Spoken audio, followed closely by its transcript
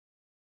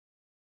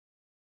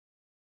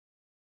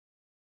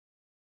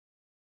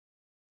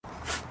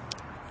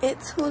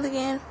It's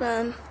Hooligan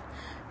from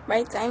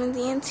Bright Diamonds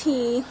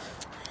ENT.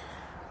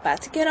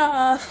 About to get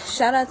off.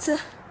 Shout out to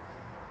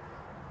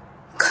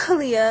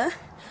Kalia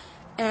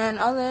and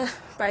all the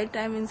Bright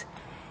Diamonds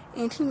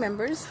ENT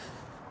members.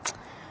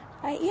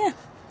 Alright, yeah.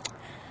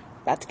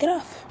 About to get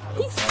off.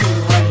 Peace.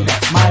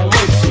 My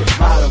way shit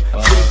model.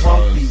 She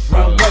walk the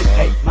runway,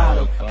 hey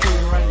model.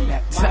 Keep running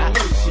that my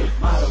way shit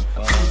model.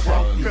 She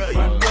walk the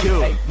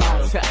runway, hey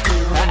model.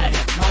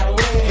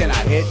 Can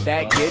I hit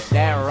that, get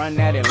that, run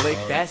that, and lick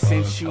that?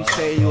 Since you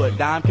say you a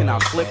dime, can I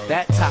flip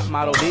that? Top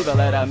model diva,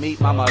 let her meet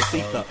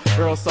Mamacita.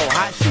 Girl so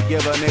hot, she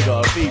give a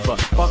nigga a fever.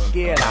 Fuck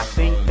it, I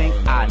think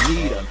I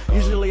need her.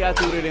 Usually I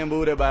do it in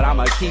booty, but I'm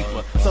a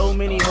keeper. So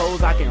many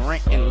hoes I can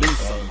rent and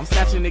lease them. I'm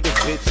snatching niggas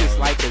bitches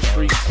like a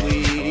street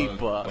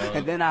sweeper.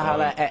 And then I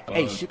holla at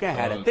Ace, you can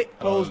have the thick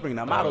hoes, bring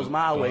the models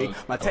my way.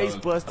 My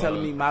taste buds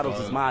telling me models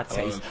is my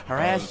taste. Her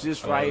ass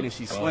just right and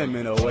she slim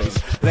in her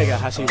waist. Look at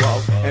how she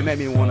walk, and make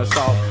me wanna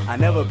stalk. I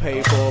never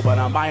paid for her, but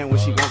I'm buying what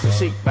she wants, cause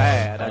she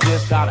bad. I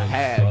just gotta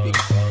have it.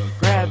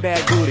 Grab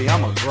that booty,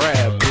 I'ma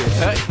grab it.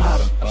 Hey,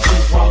 model,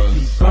 she walk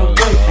the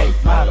runway, hey,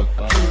 model.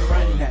 She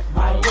running that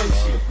my way,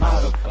 shit,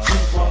 model.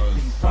 She walk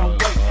the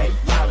runway, hey,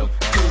 model.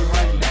 She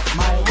running that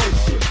my way,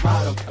 shit,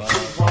 model.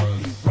 She walk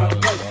the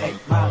runway, hey,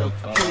 model.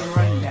 She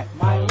running that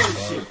my way,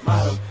 shit,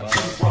 model.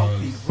 She walk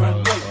the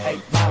runway, hey,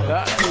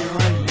 model. She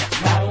running that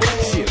my way.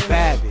 Shit,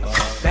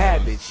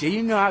 bad bitch, yeah,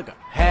 you know I gotta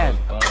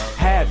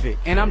have it,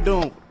 and I'm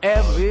doing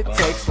whatever it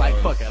takes. Like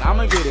fuck it,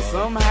 I'ma get it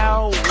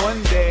somehow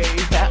one day.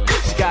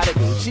 She got a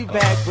Gucci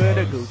bag with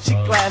her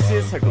Gucci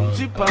glasses, her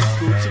Gucci pumps,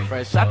 Gucci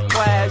fresh out the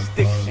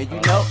plastic. And you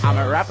know I'm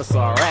a rapper, so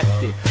I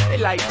rapped it. They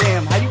like,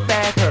 damn, how you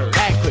bag her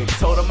that quick?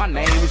 Told her my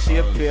name and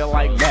she'll feel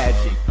like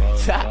magic.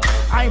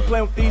 I ain't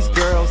playing with these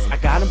girls. I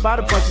got them by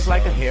the bunches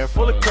like a hair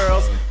full of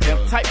curls. Them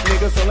type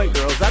niggas selling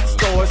girls at the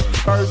stores.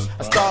 First,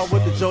 I start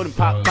with the Jordan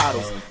pop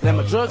bottles. Then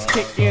my drugs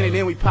kick in and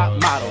then we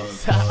pop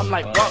models. I'm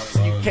like, walk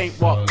till you can't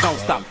walk, don't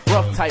stop.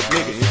 Rough type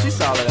nigga, and she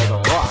solid as a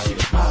rock. She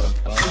model,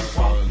 she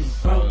walk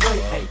the runway,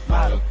 hey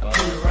model.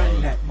 She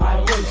running that my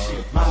way,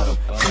 shit model.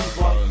 She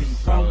walk the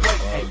runway,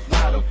 hey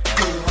model.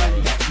 She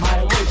running that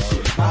my way,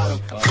 shit model.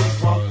 She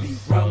walk the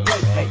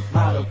runway, hey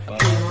model.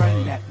 She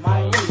running that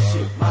my way,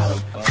 shit model.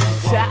 She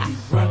walk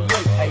the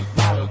runway, hey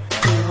model.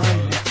 She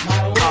running that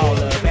my way. All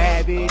the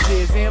bad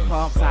bitches in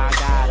pumps, I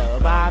got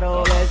a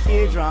bottle. Let's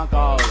get drunk.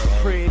 All the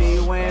pretty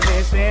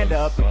women stand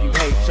up. If you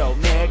hate your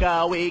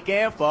nigga, we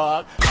can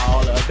fuck.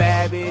 All the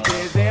bad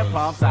bitches in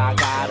pumps, I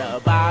got a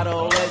bottle.